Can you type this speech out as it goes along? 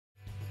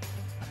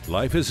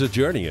Life is a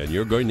journey, and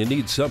you're going to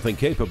need something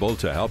capable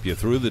to help you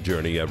through the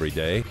journey every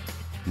day.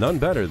 None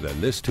better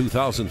than this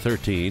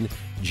 2013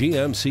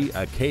 GMC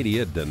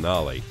Acadia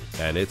Denali,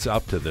 and it's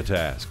up to the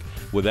task.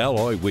 With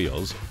alloy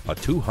wheels, a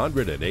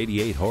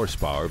 288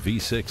 horsepower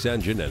V6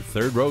 engine, and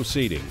third-row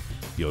seating,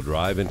 you'll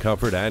drive in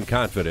comfort and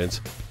confidence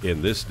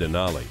in this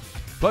Denali.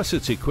 Plus,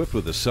 it's equipped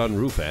with a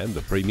sunroof and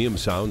the premium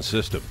sound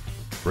system.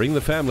 Bring the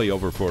family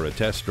over for a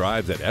test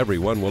drive that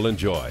everyone will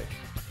enjoy.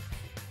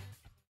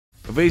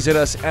 Visit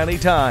us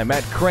anytime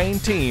at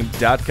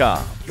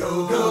craneteam.com.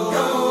 Go, go,